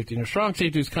free safety. And the strong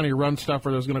safety is kind of your run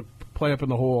stuffer that's going to play up in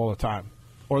the hole all the time,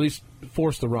 or at least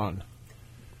force the run.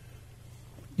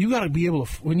 You got to be able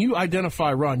to, when you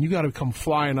identify run, you got to come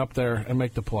flying up there and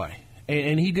make the play.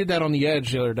 And he did that on the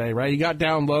edge the other day, right? He got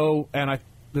down low, and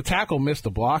the tackle missed the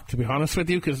block, to be honest with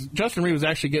you, because Justin Reed was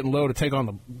actually getting low to take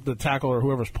on the tackle or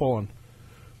whoever's pulling.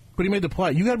 But he made the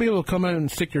play. You got to be able to come in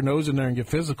and stick your nose in there and get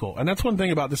physical. And that's one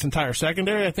thing about this entire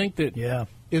secondary, I think, that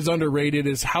is underrated,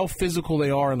 is how physical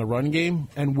they are in the run game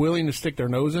and willing to stick their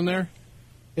nose in there.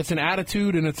 It's an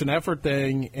attitude and it's an effort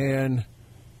thing. And,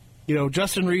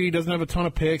 Justin Reed doesn't have a ton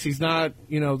of picks. He's not,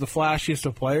 the flashiest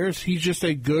of players. He's just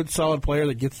a good, solid player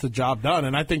that gets the job done.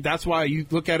 And I think that's why you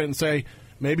look at it and say,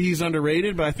 maybe he's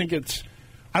underrated, but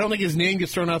I don't think his name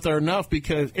gets thrown out there enough,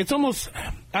 because it's almost,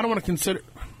 I don't want to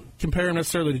compare him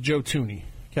necessarily to Joe Thuney,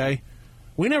 okay?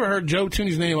 We never heard Joe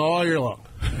Thuney's name all year long.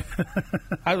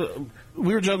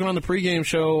 We were joking on the pregame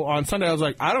show on Sunday. I was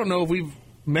like, I don't know if we've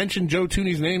mentioned Joe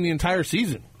Thuney's name the entire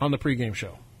season on the pregame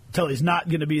show. Until he's not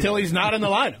going to be Until he's not in the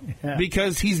lineup,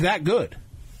 because he's that good.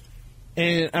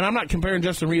 And I'm not comparing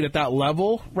Justin Reed at that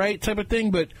level, right, type of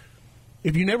thing, but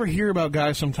if you never hear about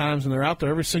guys sometimes and they're out there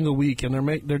every single week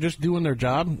and they're just doing their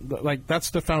job, like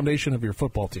that's the foundation of your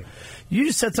football team. You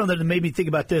just said something that made me think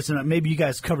about this, and maybe you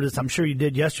guys covered this. I'm sure you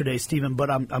did yesterday, Stephen,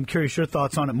 but I'm curious your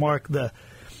thoughts on it, Mark. The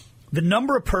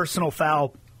number of personal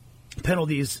foul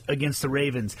penalties against the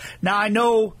Ravens. Now, I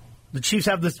know the Chiefs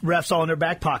have the refs all in their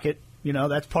back pocket. You know,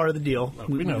 that's part of the deal.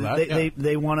 We know that.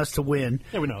 They want us to win.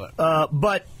 Yeah, we know that.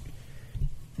 But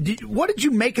what did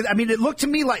you make of it? I mean, it looked to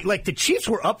me like the Chiefs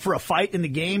were up for a fight in the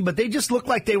game, but they just looked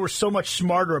like they were so much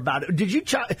smarter about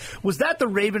it. Was that the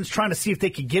Ravens trying to see if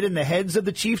they could get in the heads of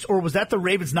the Chiefs, or was that the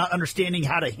Ravens not understanding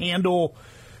how to handle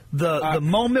the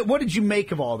moment? What did you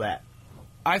make of all that?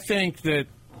 I think that,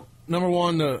 number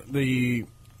one, the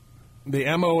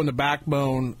MO and the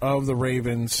backbone of the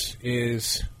Ravens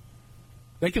is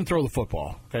they can throw the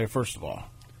football, okay, first of all.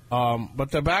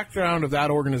 But the background of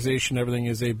that organization, everything,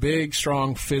 is a big,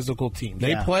 strong, physical team.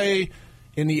 They play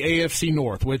in the AFC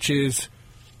North, which is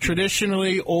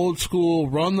traditionally old school,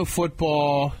 run the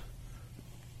football,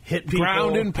 hit people,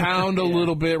 ground and pound a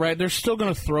little bit, right? They're still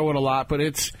going to throw it a lot, but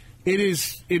it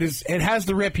has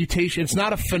the reputation. It's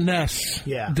not a finesse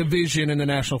division in the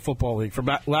National Football League, for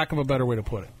lack of a better way to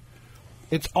put it.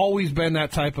 It's always been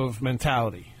that type of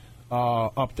mentality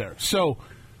up there. So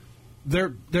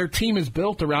their team is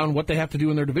built around what they have to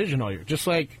do in their division all year. Just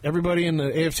like everybody in the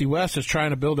AFC West is trying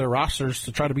to build their rosters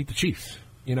to try to beat the Chiefs,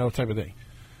 type of thing.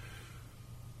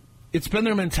 It's been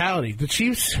their mentality. The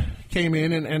Chiefs came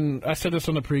in, and I said this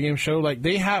on the pregame show, like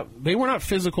they were not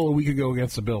physical a week ago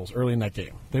against the Bills early in that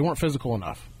game. They weren't physical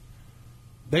enough.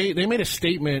 They made a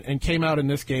statement and came out in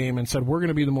this game and said, we're going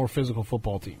to be the more physical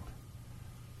football team.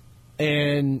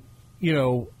 And,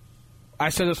 I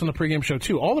said this on the pregame show,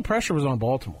 too. All the pressure was on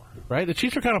Baltimore, right? The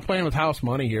Chiefs are kind of playing with house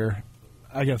money here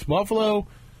against Buffalo,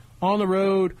 on the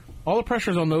road. All the pressure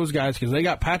is on those guys because they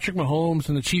got Patrick Mahomes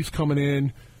and the Chiefs coming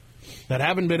in that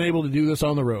haven't been able to do this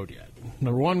on the road yet.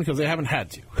 Number one, because they haven't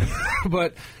had to.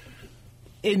 But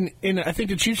I think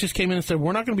the Chiefs just came in and said,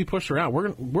 we're not going to be pushed around.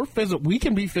 We're physical. We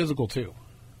can be physical, too.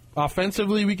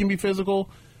 Offensively, we can be physical.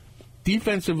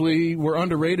 Defensively, we're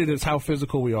underrated as how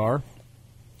physical we are.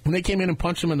 And they came in and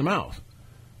punched them in the mouth.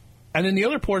 And then the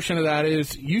other portion of that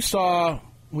is you saw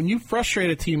when you frustrate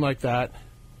a team like that,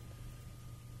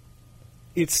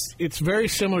 it's very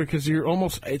similar because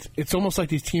it's almost like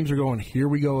these teams are going, here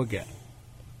we go again,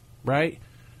 right?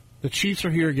 The Chiefs are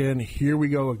here again, here we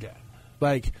go again.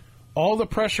 Like all the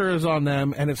pressure is on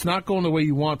them, and it's not going the way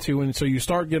you want to, and so you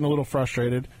start getting a little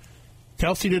frustrated.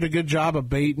 Kelsey did a good job of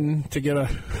baiting to get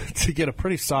a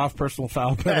pretty soft personal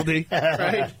foul penalty,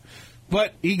 right?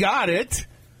 But he got it.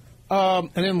 And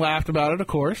then laughed about it, of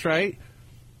course, right?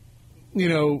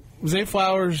 Zay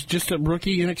Flowers, just a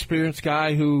rookie, inexperienced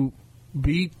guy who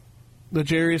beat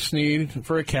L'Jarius Sneed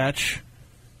for a catch,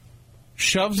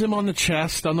 shoves him on the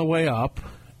chest on the way up,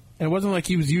 and it wasn't like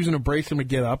he was using a brace him to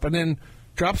get up, and then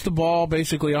drops the ball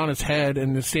basically on his head,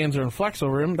 and the stands are in flex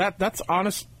over him. That's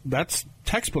honest. That's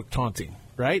textbook taunting,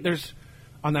 right? There's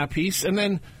on that piece. And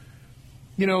then,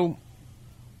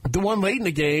 the one late in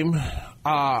the game,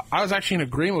 I was actually in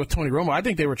agreement with Tony Romo. I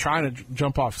think they were trying to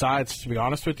jump off sides, to be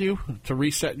honest with you, to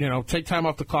reset, take time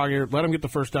off the clock here, let them get the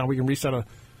first down. We can reset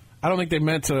I don't think they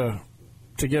meant to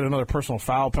get another personal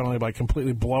foul penalty by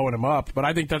completely blowing him up, but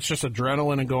I think that's just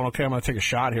adrenaline and going, okay, I'm going to take a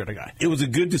shot here at the guy. It was a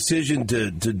good decision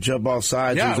to jump off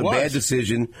sides. Yeah, it was a bad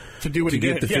decision to do what to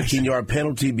get the 15-yard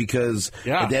penalty because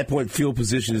at that point field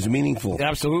position is meaningful.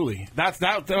 Absolutely. That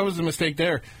was a mistake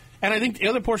there. And I think the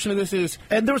other portion of this is...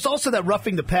 And there was also that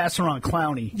roughing the passer on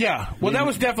Clowney. Yeah. Well, that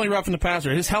was definitely roughing the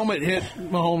passer. His helmet hit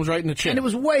Mahomes right in the chin. And it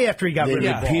was way after he got rid of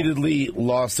the ball. They repeatedly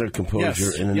lost their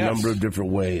composure in a number of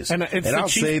different ways. And it's the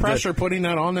Chiefs' pressure putting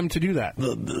that on them to do that.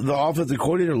 The offensive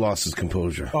coordinator lost his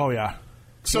composure. Oh, yeah.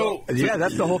 So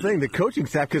that's the whole thing. The coaching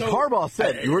staff, because Harbaugh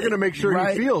said we're going to make sure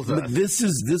he feels us. This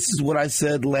is what I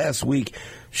said last week.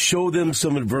 Show them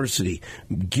some adversity.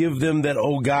 Give them that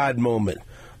oh God moment.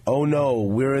 Oh no,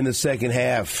 we're in the second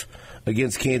half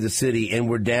against Kansas City and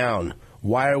we're down.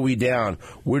 Why are we down?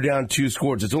 We're down 2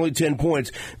 scores. It's only 10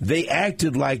 points. They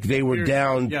acted like they were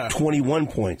down 21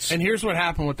 points. And here's what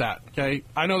happened with that. Okay,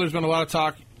 I know there's been a lot of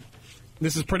talk.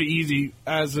 This is pretty easy.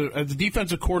 As a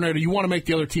defensive coordinator, you want to make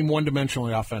the other team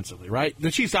one-dimensionally offensively, right? The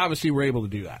Chiefs obviously were able to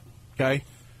do that, okay?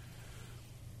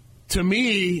 To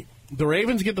me, the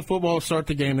Ravens get the football to start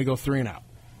the game. They go 3-and-out,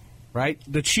 right?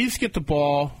 The Chiefs get the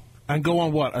ball and go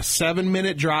on, what, a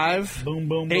 7-minute drive? Boom,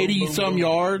 boom, boom. 80-some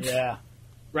yards? Yeah.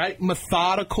 Right?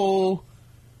 Methodical,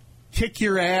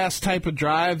 kick-your-ass type of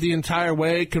drive the entire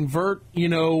way. Convert,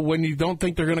 when you don't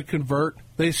think they're going to convert,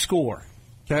 they score,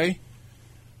 okay?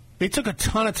 they took a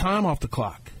ton of time off the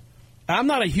clock. I'm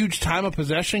not a huge time of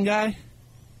possession guy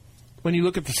when you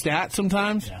look at the stats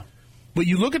sometimes. Yeah. But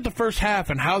you look at the first half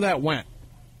and how that went.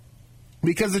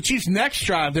 Because the Chiefs' next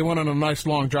drive, they went on a nice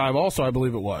long drive also, I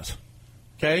believe it was.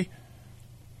 Okay?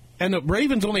 And the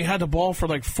Ravens only had the ball for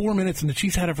like 4 minutes, and the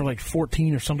Chiefs had it for like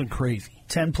 14 or something crazy.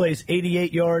 10 plays,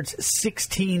 88 yards,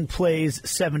 16 plays,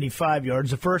 75 yards.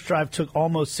 The first drive took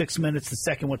almost 6 minutes. The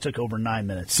second one took over 9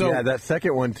 minutes. So, yeah, that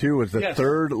second one, too, was the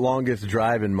third longest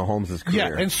drive in Mahomes'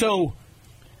 career. Yeah, and so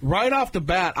right off the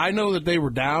bat, I know that they were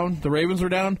down. The Ravens were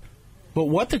down. But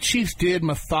what the Chiefs did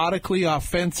methodically,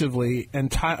 offensively,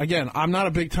 and again, I'm not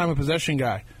a big time of possession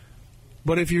guy.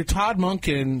 But if you're Todd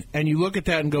Monken and you look at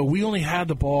that and go, we only had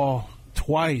the ball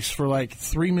twice for like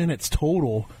 3 minutes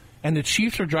total, and the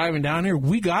Chiefs are driving down here,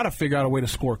 we got to figure out a way to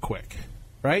score quick,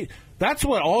 right? That's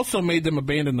what also made them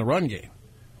abandon the run game,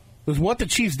 was what the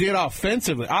Chiefs did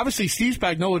offensively. Obviously, Steve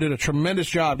Spagnuolo did a tremendous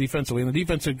job defensively, and the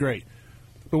defense did great.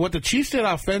 But what the Chiefs did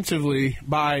offensively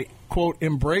by, quote,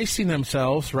 embracing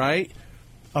themselves, right,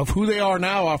 of who they are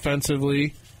now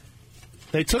offensively,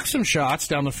 they took some shots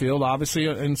down the field, obviously,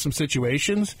 in some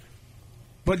situations,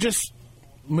 but just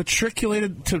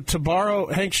matriculated, to borrow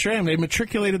Hank Stram, they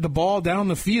matriculated the ball down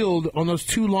the field on those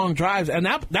 2 long drives, and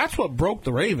that's what broke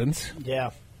the Ravens.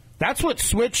 Yeah. That's what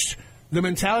switched the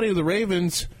mentality of the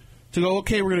Ravens to go,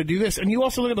 okay, we're going to do this. And you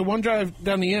also look at the one drive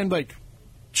down the end, like,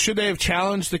 should they have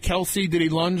challenged the Kelsey? Did he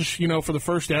lunge, for the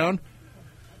first down?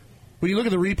 When you look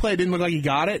at the replay, it didn't look like he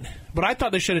got it. But I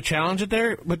thought they should have challenged it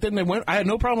there. But then they went. I had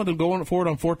no problem with them going forward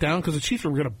on 4th down because the Chiefs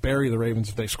were going to bury the Ravens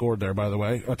if they scored there, by the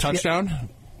way. A touchdown. Yeah.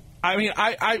 I mean,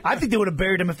 I think they would have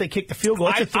buried them if they kicked the field goal.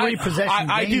 It's a 3-possession game.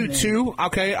 I do, too.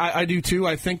 Okay, I do, too.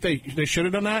 I think they should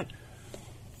have done that.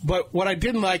 But what I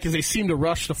didn't like is they seemed to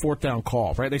rush the 4th down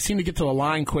call, right? They seemed to get to the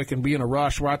line quick and be in a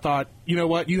rush where I thought, you know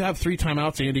what, you have 3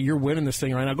 timeouts, Andy. You're winning this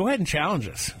thing right now. Go ahead and challenge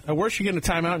us. At worst, you get a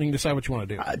timeout and you can decide what you want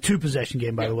to do. 2-possession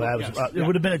game, by the way. It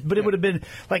would have been, but it would have been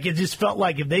like it just felt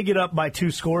like if they get up by 2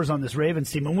 scores on this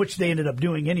Ravens team, in which they ended up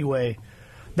doing anyway.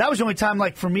 That was the only time,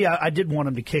 like for me, I did want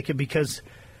them to kick it because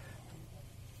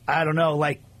I don't know,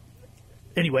 like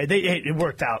anyway, it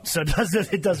worked out, so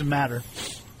it doesn't matter.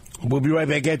 We'll be right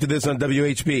back after this on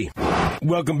WHB.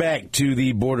 Welcome back to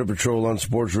the Border Patrol on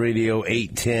Sports Radio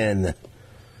 810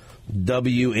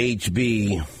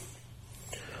 WHB.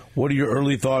 What are your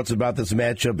early thoughts about this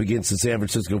matchup against the San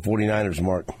Francisco 49ers,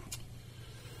 Mark?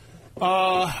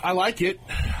 I like it.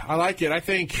 I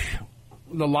think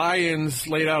the Lions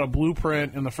laid out a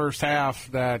blueprint in the first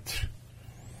half that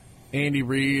Andy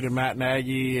Reid and Matt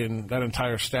Nagy and that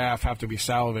entire staff have to be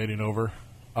salivating over.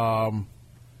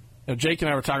 Jake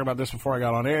and I were talking about this before I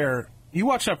got on air. You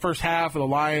watch that first half of the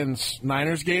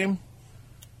Lions-Niners game,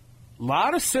 a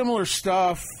lot of similar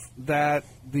stuff that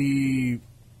the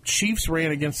Chiefs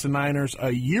ran against the Niners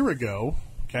a year ago,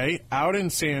 okay, out in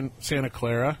Santa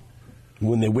Clara.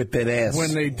 When they whipped that ass.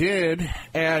 When they did,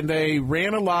 and they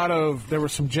ran there were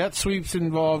some jet sweeps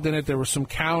involved in it, there were some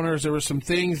counters, there were some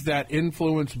things that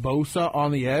influenced Bosa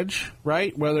on the edge,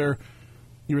 right? Whether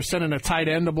you were sending a tight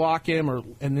end to block him,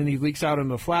 and then he leaks out into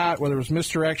the flat, whether it was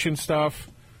misdirection stuff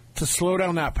to slow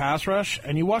down that pass rush.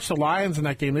 And you watch the Lions in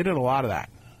that game, they did a lot of that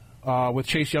with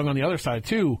Chase Young on the other side,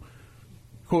 too.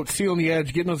 Quote, sealing the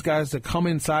edge, getting those guys to come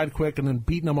inside quick and then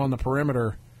beating them on the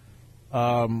perimeter.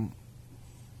 I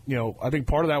think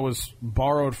part of that was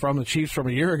borrowed from the Chiefs from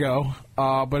a year ago,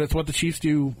 but it's what the Chiefs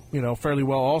do, fairly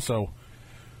well also.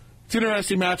 It's an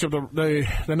interesting matchup.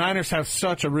 The Niners have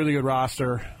such a really good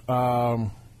roster,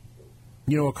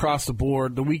 across the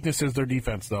board. The weakness is their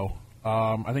defense, though.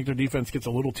 I think their defense gets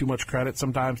a little too much credit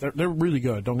sometimes. They're really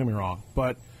good, don't get me wrong.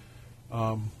 But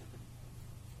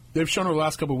they've shown over the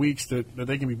last couple of weeks that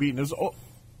they can be beaten. There's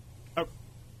a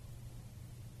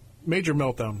major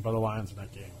meltdown by the Lions in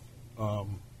that game.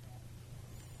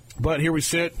 But here we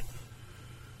sit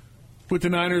with the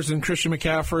Niners and Christian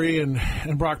McCaffrey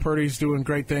and Brock Purdy's doing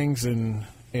great things, and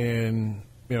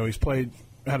he's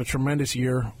had a tremendous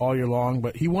year all year long,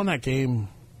 but he won that game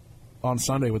on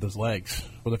Sunday with his legs,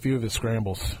 with a few of his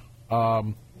scrambles.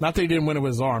 Not that he didn't win it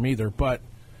with his arm either, but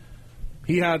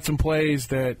he had some plays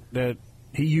that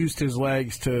he used his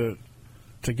legs to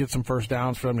get some first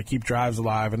downs for them to keep drives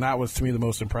alive, and that was, to me, the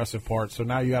most impressive part. So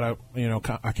now you got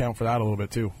to account for that a little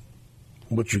bit too.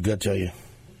 What's your gut tell you?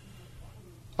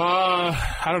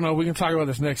 I don't know. We can talk about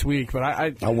this next week, but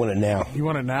I want it now. You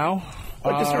want it now?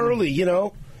 Like it's early,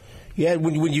 Yeah,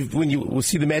 when you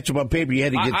see the matchup on paper, you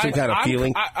had to get some kind of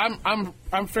feeling.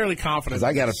 I'm fairly confident. 'Cause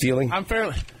I got a feeling. I'm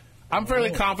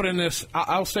fairly confident in this.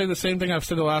 I'll say the same thing I've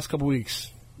said the last couple weeks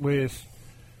with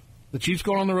The Chiefs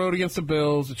going on the road against the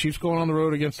Bills. The Chiefs going on the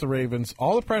road against the Ravens.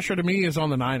 All the pressure to me is on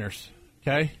the Niners,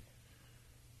 okay?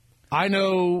 I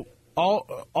know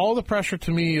all the pressure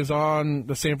to me is on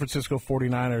the San Francisco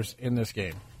 49ers in this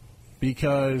game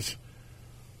because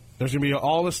there's going to be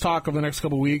all this talk over the next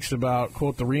couple of weeks about,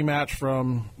 quote, the rematch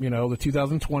from, the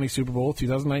 2020 Super Bowl,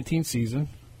 2019 season.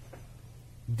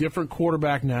 Different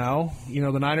quarterback now. The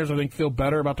Niners, I think, feel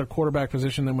better about their quarterback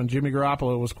position than when Jimmy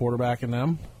Garoppolo was quarterbacking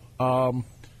them.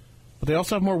 But they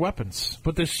also have more weapons.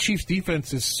 But this Chiefs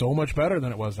defense is so much better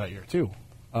than it was that year, too.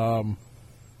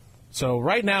 So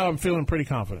right now I'm feeling pretty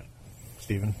confident,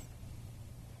 Steven.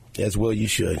 As well you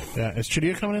should. Yeah. Is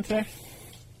Chadia coming in today?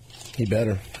 He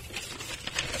better.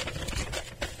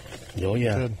 Oh,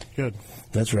 yeah. Good.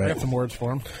 That's right. I got some words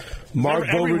for him. Marc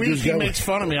every week Boerigter's he makes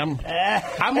fun of me.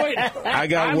 I'm waiting. I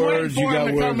got words. You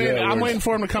got words. I'm waiting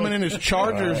for him to come in his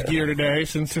Chargers gear today,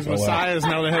 since his Messiah is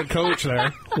now the head coach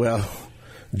there. Well,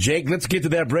 Jake, let's get to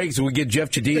that break so we get Jeff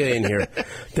Chadia in here.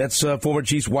 That's former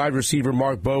Chiefs wide receiver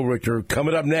Marc Boerigter.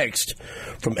 Coming up next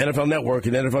from NFL Network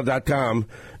and NFL.com,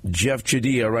 Jeff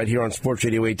Chadia right here on Sports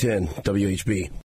Radio 810 WHB.